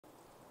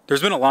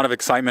There's been a lot of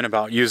excitement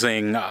about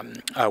using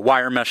a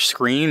wire mesh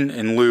screen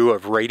in lieu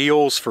of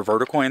radials for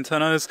vertical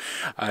antennas.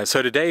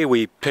 So today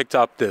we picked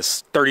up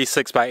this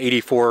 36 by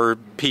 84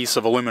 piece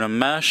of aluminum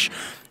mesh,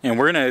 and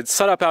we're going to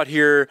set up out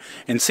here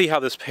and see how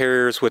this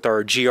pairs with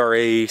our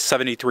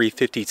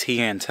GRA-7350T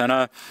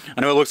antenna.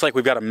 I know it looks like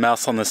we've got a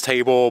mess on this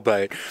table,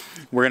 but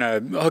we're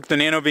going to hook the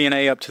nano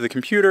VNA up to the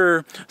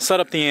computer, set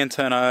up the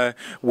antenna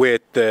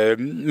with the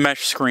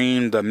mesh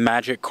screen, the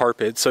magic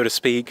carpet, so to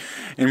speak,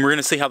 and we're going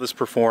to see how this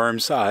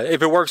performs.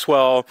 If it works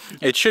well,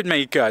 it should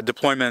make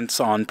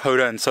deployments on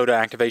POTA and SOTA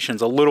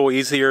activations a little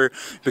easier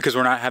because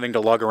we're not having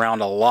to lug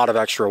around a lot of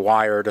extra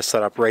wire to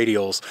set up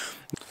radials.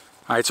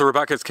 Alright, so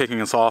Rebecca's kicking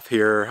us off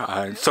here,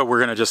 so we're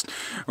going to just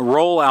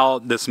roll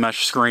out this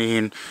mesh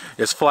screen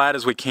as flat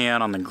as we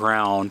can on the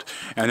ground,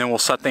 and then we'll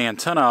set the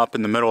antenna up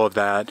in the middle of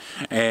that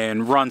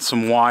and run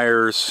some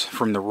wires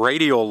from the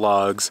radial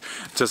lugs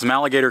to some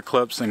alligator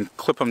clips and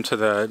clip them to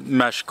the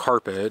mesh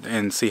carpet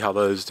and see how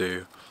those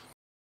do.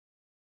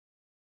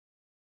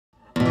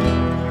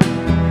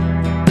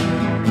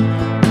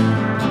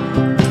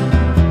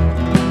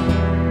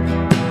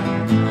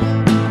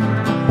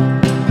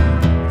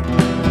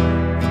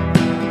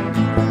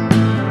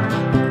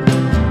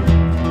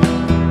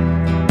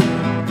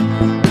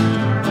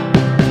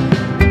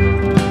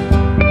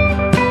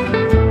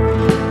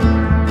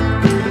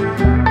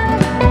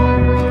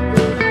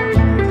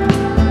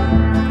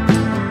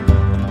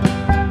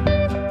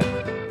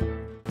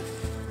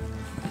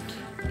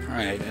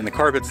 And the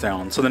carpet's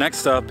down. So the next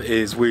step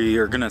is we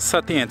are going to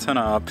set the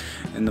antenna up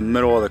in the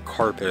middle of the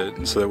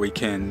carpet so that we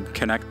can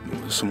connect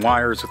some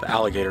wires with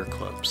alligator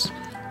clips.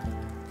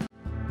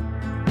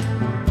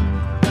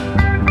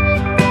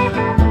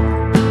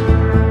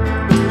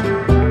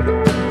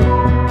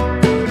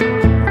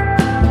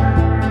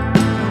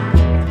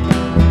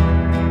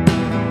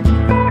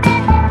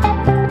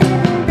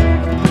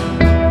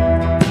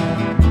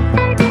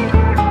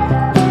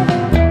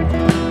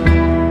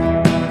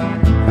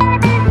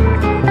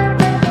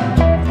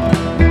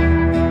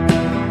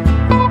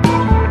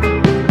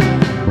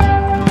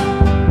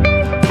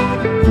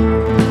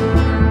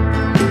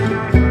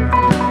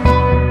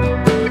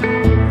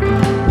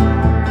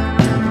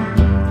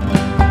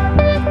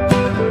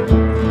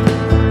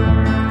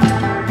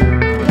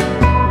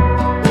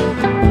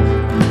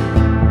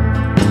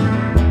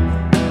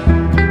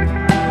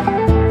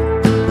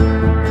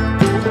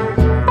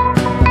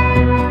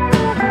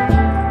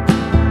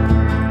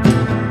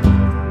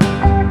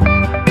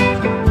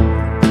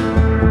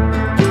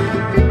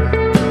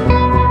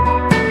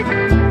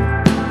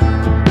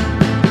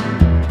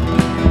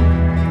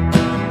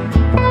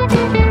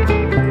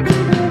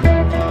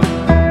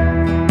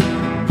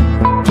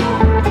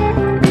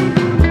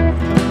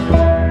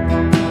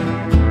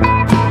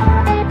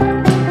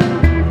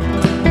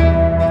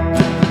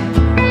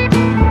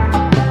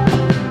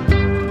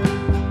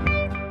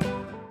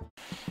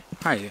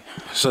 Alright,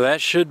 so that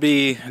should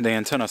be the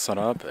antenna set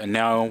up, and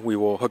now we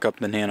will hook up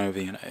the nano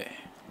VNA.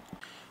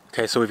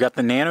 Okay, so we've got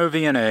the nano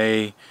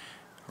VNA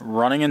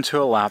running into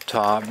a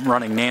laptop,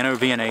 running nano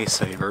VNA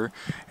saver,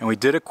 and we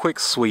did a quick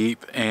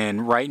sweep,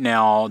 and right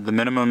now the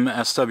minimum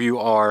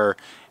SWR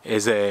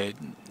is at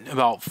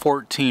about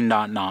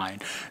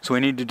 14.9. So we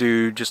need to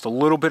do just a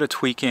little bit of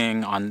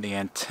tweaking on the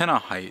antenna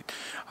height.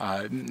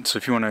 So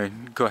if you want to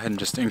go ahead and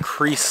just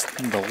increase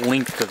the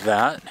length of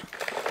that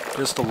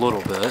just a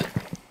little bit.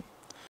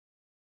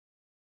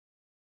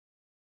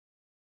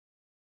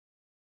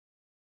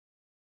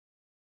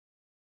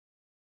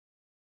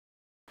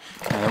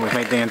 And then we've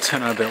made the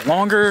antenna a bit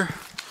longer.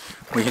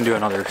 We can do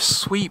another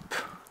sweep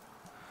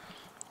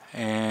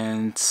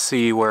and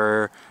see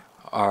where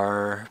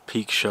our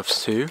peak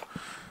shifts to.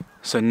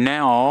 So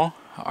now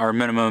our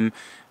minimum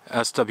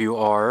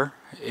SWR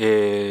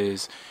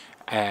is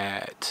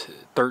at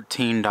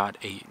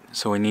 13.8.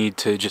 So we need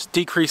to just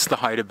decrease the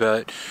height a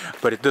bit,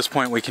 but at this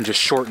point we can just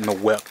shorten the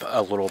width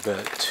a little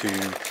bit to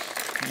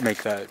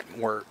make that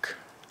work.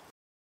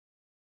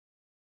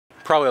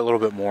 Probably a little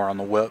bit more on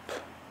the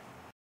width.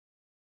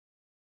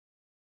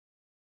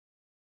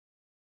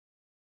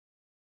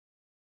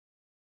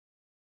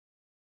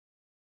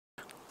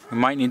 We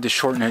might need to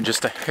shorten it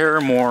just a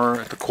hair more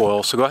at the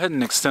coil. So go ahead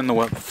and extend the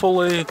width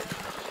fully,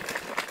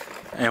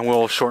 and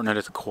we'll shorten it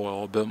at the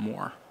coil a bit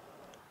more.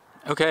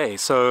 Okay,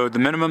 so the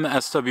minimum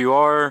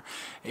SWR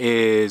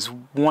is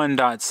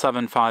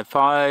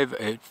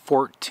 1.755 at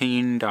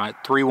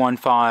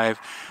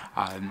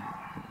 14.315.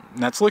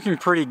 That's looking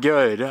pretty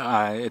good.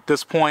 At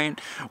this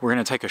point, we're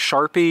going to take a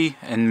Sharpie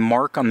and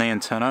mark on the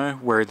antenna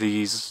where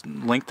these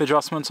length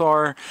adjustments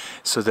are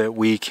so that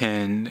we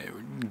can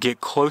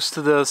get close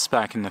to this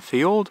back in the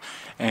field,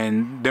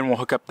 and then we'll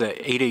hook up the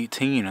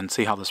 818 and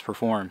see how this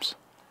performs.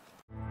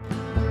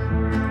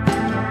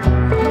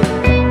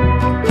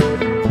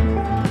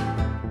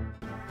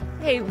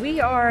 Hey,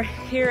 we are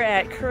here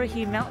at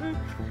Currahee Mountain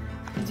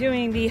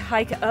doing the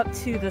hike up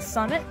to the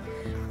summit.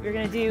 We're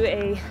going to do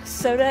a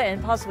SOTA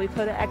and possibly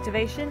POTA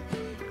activation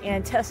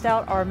and test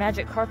out our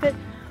magic carpet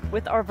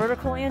with our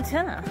vertical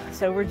antenna.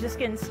 So we're just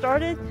getting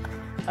started.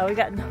 Oh, we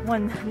got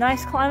one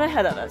nice climb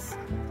ahead of us.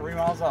 3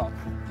 miles up.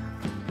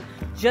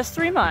 Just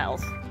 3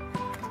 miles.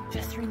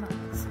 Just 3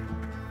 miles.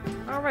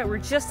 All right, we're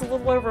just a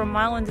little over a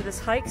mile into this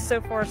hike.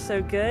 So far,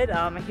 so good.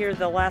 I hear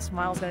the last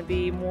mile is going to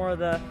be more of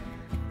the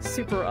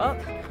super up.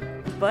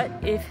 But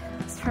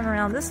let's turn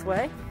around this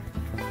way.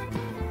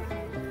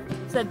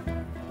 It's that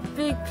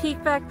big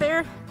peak back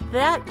there.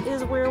 That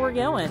is where we're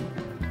going.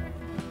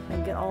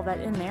 And get all that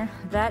in there.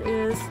 That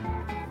is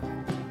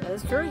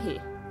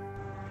Currahee.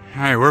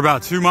 All right, we're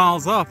about 2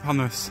 miles up on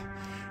this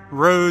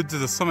road to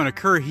the summit of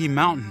Currahee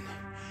Mountain.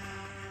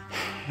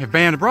 If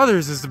Band of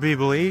Brothers is to be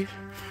believed,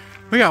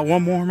 we got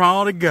 1 more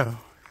mile to go.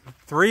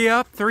 3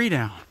 up, 3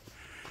 down.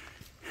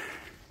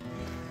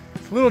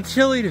 It's a little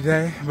chilly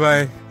today,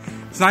 but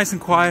it's nice and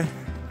quiet.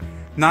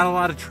 Not a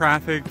lot of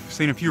traffic. I've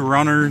seen a few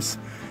runners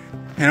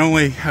and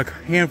only a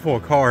handful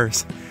of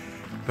cars.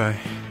 But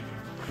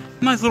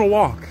nice little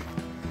walk.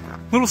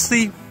 A little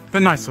steep,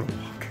 but nice little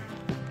walk.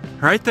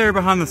 Right there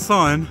behind the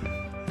sun,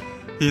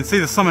 you can see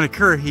the summit of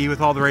Currahee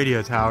with all the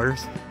radio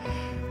towers.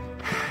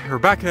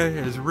 Rebecca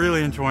is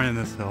really enjoying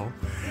this hill.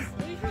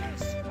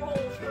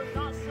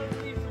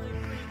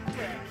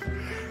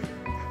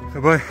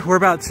 But we're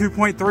about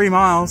 2.3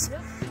 miles.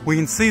 We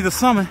can see the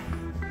summit.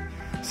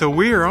 So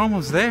we are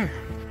almost there.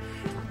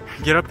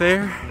 Get up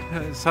there,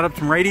 set up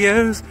some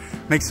radios,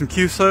 make some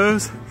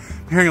QSOs.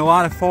 I'm hearing a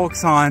lot of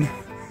folks on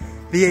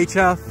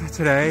VHF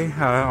today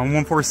on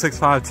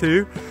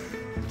 14652.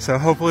 So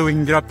hopefully we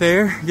can get up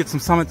there, get some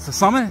summits to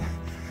summit,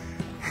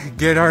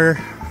 get our,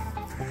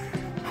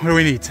 what do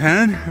we need,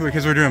 10?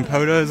 Because we're doing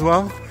POTA as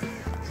well.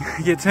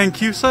 Get 10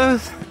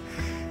 QSOs,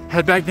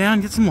 head back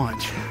down, get some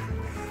lunch.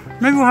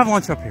 Maybe we'll have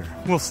lunch up here,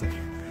 we'll see.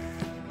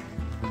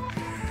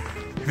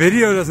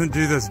 Video doesn't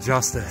do this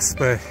justice,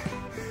 but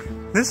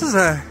this is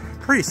a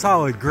pretty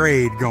solid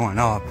grade going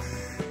up.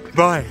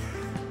 But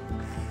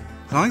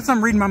as long as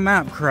I'm reading my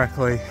map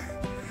correctly,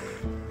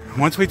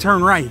 once we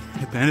turn right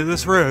at the end of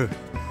this road,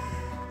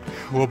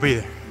 we'll be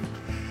there.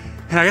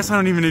 And I guess I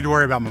don't even need to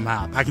worry about my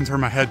map. I can turn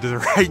my head to the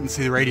right and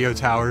see the radio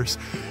towers.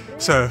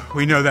 So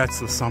we know that's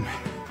the summit.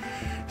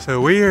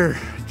 So we are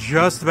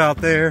just about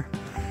there.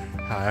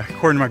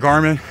 According to my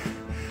Garmin,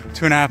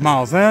 2.5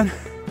 miles in.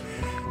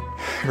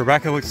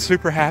 Rebecca looks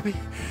super happy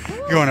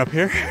going up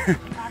here. I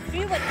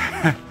feel it.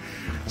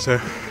 So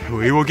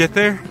we will get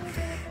there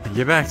and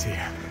get back to you.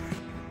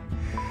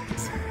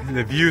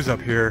 The views up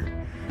here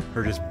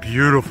are just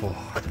beautiful.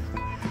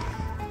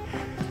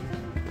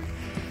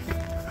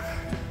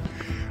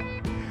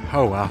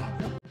 Oh wow.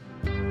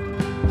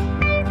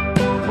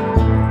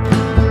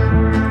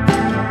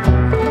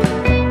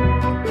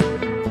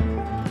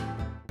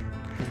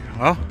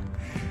 Well,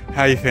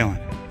 how you feeling?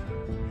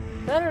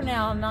 Better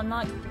now. I'm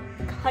not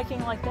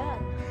hiking like that.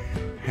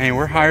 Hey,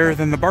 we're higher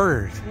than the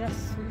birds.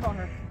 Yes, we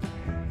are.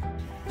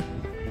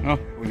 Well,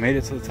 we made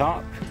it to the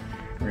top.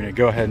 We're gonna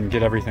go ahead and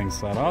get everything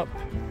set up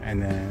and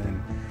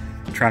then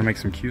try to make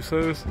some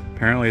QSOs.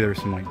 Apparently there's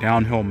some like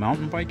downhill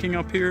mountain biking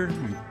up here.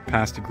 We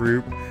passed a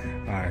group.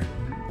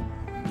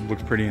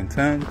 Looks pretty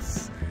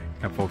intense.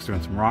 Got folks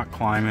doing some rock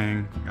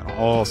climbing. Got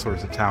all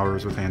sorts of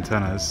towers with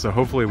antennas. So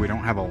hopefully we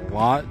don't have a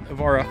lot of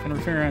RF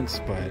interference,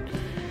 but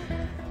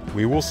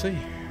we will see.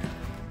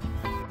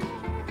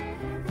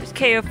 There's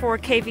KO4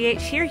 KVH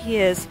here. He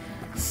has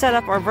set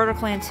up our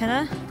vertical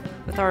antenna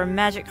with our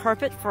magic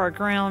carpet for our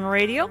ground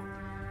radial.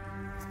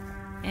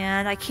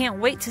 And I can't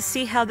wait to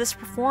see how this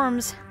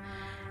performs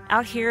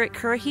out here at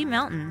Currahee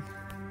Mountain.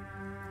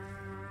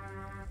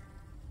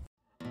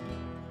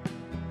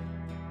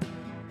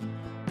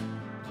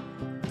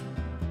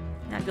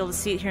 Not be able to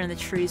see it here in the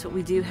trees, but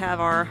we do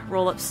have our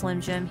roll-up Slim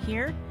Jim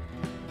here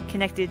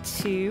connected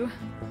to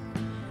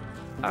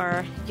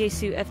our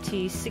Yaesu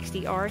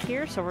FT60R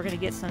here. So we're going to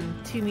get some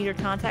 2-meter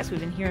contacts. We've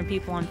been hearing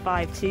people on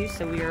 5.2,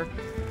 so we are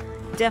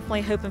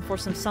definitely hoping for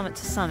some summit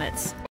to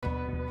summits.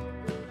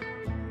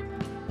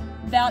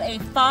 About a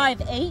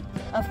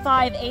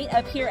 5.8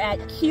 up here at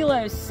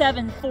Kilo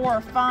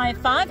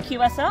 7455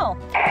 QSL.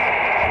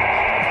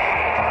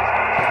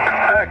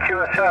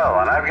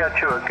 QSL, and I've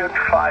got you a good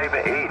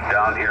 5.8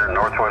 down here in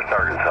northwest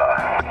Arkansas.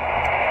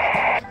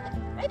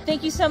 Right,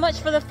 thank you so much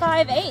for the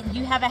 5.8.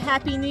 You have a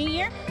happy new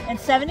year and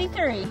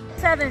 73.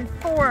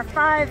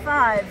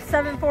 7455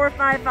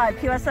 7455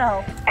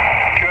 QSL.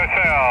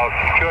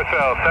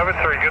 QSL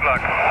 73, good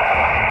luck.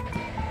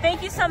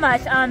 Thank you so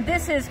much.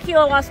 This is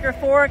Kilo Oscar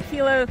 4,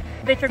 Kilo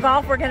Victor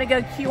Golf. We're going to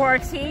go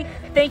QRT.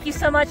 Thank you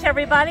so much,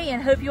 everybody,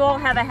 and hope you all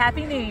have a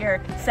happy new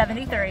year.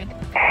 73.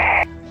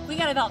 We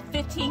got about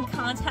 15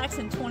 contacts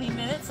in 20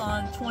 minutes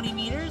on 20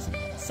 meters,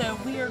 so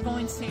we are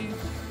going to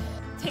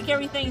take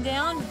everything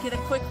down, get a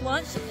quick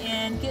lunch,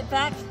 and get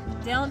back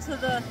down to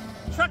the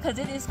truck because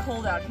it is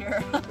cold out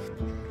here.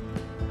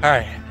 All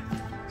right,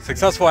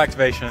 successful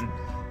activation.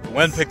 The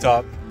wind picked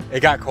up,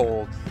 it got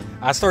cold.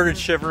 I started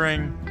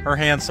shivering, her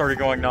hands started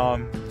going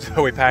numb,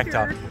 so we packed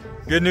up.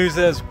 Good news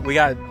is we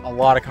got a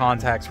lot of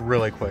contacts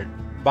really quick.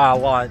 By a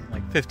lot,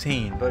 like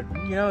 15, but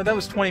you know, that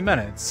was 20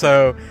 minutes,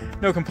 so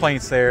no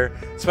complaints there,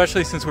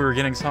 especially since we were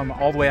getting some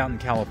all the way out in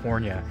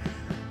California.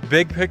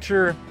 big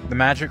picture, the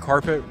Magic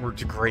Carpet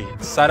worked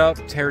great. Setup,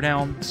 tear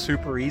down,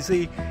 super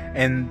easy.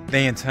 And the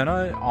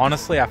antenna,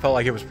 honestly, I felt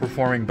like it was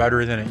performing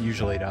better than it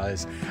usually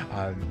does.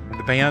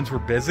 The bands were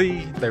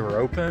busy, they were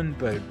open,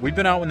 but we've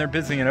been out when they're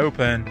busy and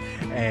open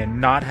and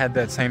not had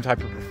that same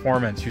type of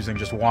performance using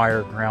just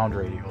wire ground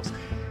radials.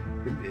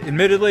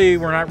 Admittedly,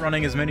 we're not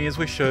running as many as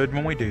we should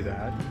when we do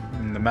that,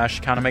 and the mesh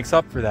kind of makes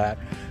up for that,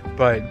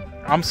 but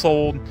I'm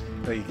sold.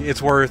 Like,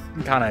 it's worth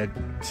kind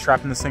of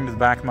strapping this thing to the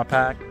back of my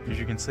pack, as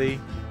you can see.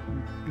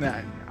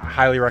 I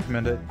highly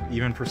recommend it,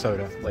 even for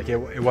SOTA. Like,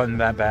 it wasn't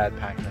that bad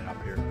packing it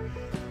up here.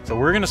 So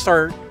we're going to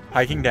start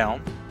hiking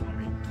down. Let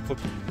me flip,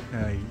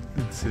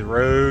 you can see the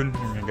road. We're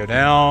going to go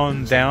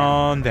down,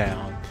 down,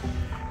 down.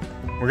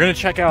 We're going to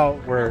check out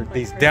where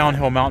these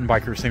downhill mountain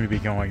bikers seem to be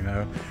going,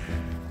 though.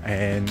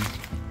 And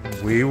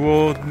we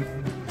will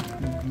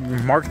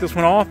mark this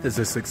one off as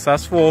a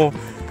successful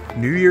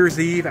New Year's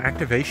Eve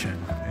activation.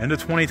 End of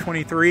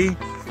 2023,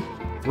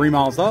 3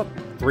 miles up,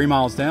 3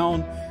 miles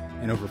down,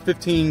 and over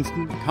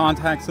 15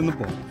 contacts in the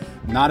book.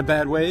 Not a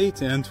bad way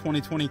to end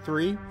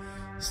 2023.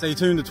 Stay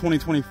tuned to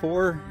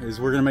 2024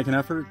 as we're going to make an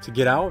effort to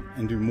get out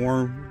and do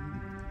more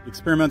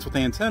experiments with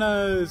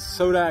antennas,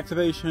 SOTA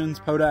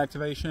activations, POTA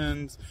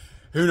activations,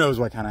 who knows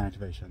what kind of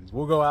activations.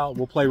 We'll go out,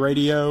 we'll play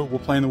radio, we'll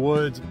play in the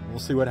woods, we'll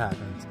see what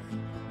happens.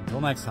 Until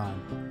next time.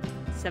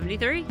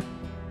 73.